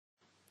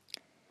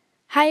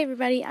Hi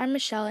everybody, I'm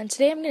Michelle and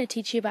today I'm going to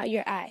teach you about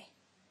your eye.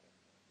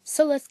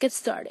 So let's get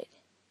started.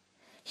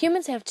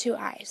 Humans have two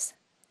eyes.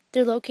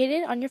 They're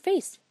located on your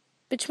face,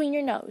 between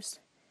your nose.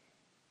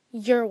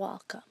 You're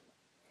welcome.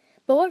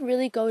 But what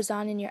really goes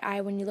on in your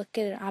eye when you look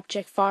at an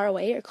object far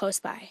away or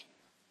close by?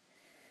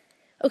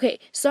 Okay,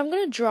 so I'm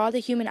going to draw the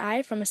human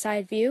eye from a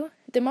side view.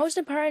 The most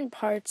important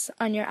parts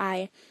on your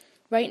eye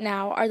right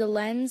now are the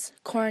lens,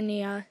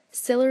 cornea,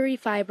 ciliary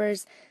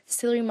fibers,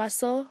 ciliary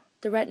muscle,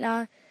 the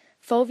retina,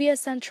 fovea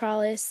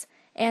centralis,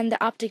 and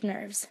the optic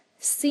nerves.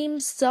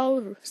 Seems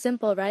so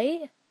simple,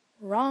 right?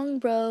 Wrong,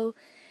 bro.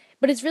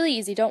 But it's really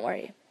easy, don't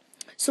worry.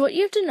 So what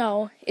you have to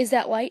know is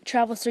that light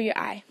travels through your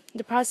eye.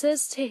 The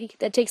process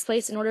that takes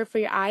place in order for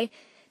your eye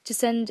to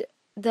send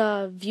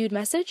the viewed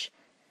message.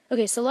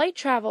 Okay, so light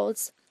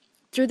travels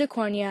through the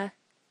cornea,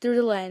 through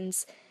the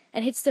lens,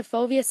 and hits the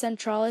fovea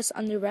centralis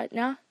on the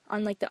retina,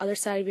 on like the other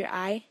side of your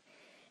eye,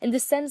 and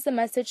this sends the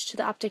message to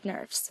the optic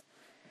nerves.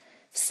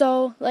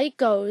 So light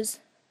goes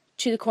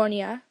to the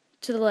cornea,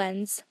 to the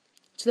lens,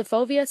 to the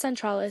fovea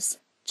centralis,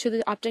 to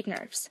the optic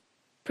nerves.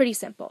 Pretty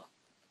simple.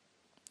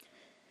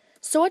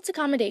 So what's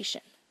accommodation?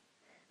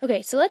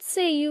 Okay, so let's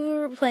say you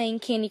were playing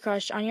Candy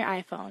Crush on your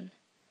iPhone.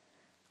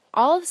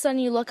 All of a sudden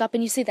you look up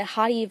and you see that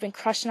hottie you've been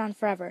crushing on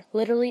forever,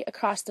 literally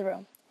across the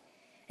room.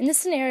 In this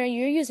scenario,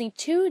 you're using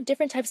two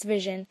different types of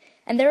vision,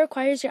 and that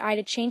requires your eye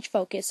to change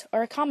focus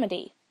or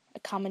accommodate.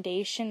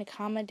 Accommodate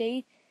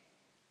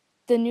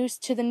the new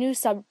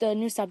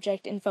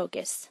subject in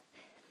focus.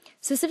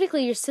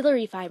 Specifically, your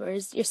ciliary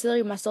fibers, your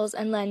ciliary muscles,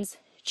 and lens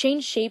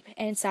change shape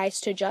and size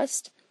to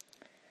adjust.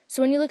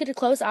 So when you look at a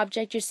close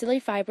object, your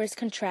ciliary fibers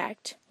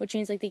contract, which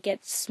means like they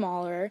get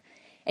smaller,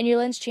 and your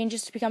lens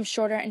changes to become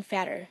shorter and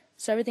fatter.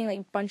 So everything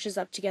like bunches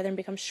up together and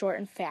becomes short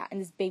and fat in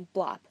this big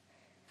blob.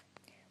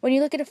 When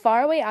you look at a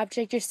faraway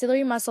object, your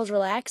ciliary muscles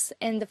relax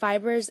and the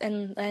fibers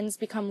and lens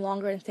become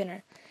longer and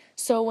thinner.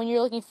 So when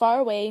you're looking far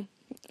away,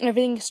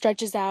 everything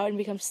stretches out and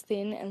becomes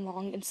thin and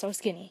long and so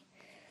skinny.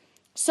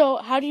 So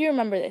how do you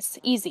remember this?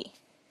 Easy.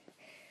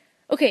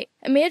 Okay,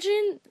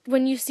 imagine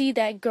when you see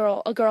a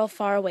girl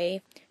far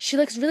away. She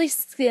looks really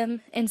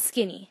slim and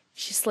skinny.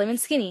 She's slim and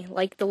skinny,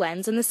 like the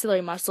lens and the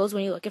ciliary muscles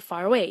when you look at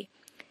far away.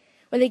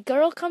 When the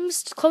girl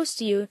comes close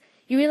to you,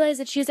 you realize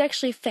that she's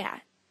actually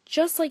fat,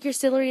 just like your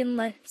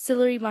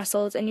ciliary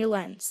muscles and your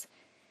lens.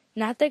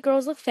 Not that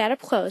girls look fat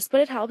up close,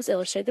 but it helps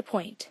illustrate the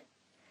point.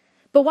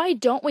 But why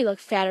don't we look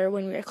fatter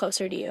when we are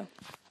closer to you?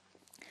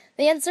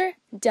 The answer?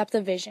 Depth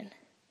of vision.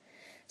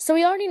 So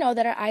we already know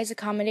that our eyes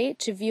accommodate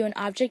to view an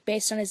object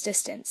based on its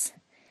distance.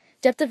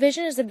 Depth of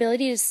vision is the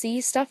ability to see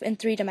stuff in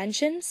 3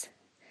 dimensions.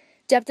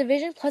 Depth of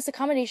vision plus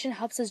accommodation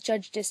helps us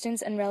judge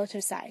distance and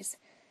relative size.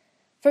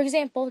 For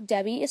example,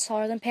 Debbie is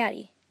taller than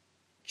Patty.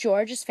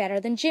 George is fatter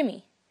than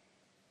Jimmy.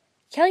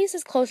 Kelly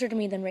is closer to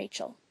me than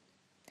Rachel.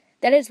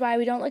 That is why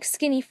we don't look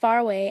skinny far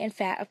away and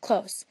fat up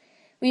close.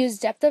 We use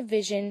depth of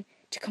vision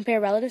to compare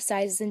relative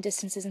sizes and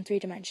distances in 3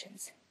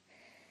 dimensions.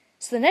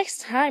 So the next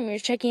time you're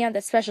checking out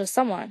that special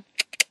someone,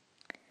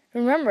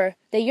 remember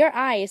that your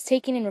eye is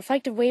taking in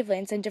reflective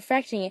wavelengths and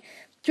diffracting it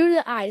through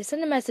the eye to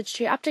send a message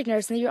to your optic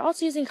nerves, and that you're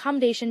also using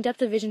accommodation,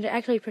 depth of vision to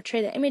actually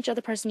portray the image of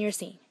the person you're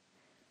seeing.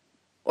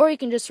 Or you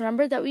can just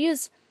remember that we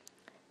use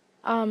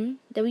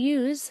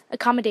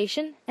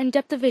accommodation and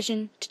depth of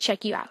vision to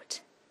check you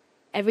out.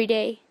 Every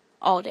day,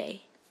 all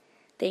day.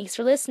 Thanks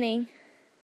for listening.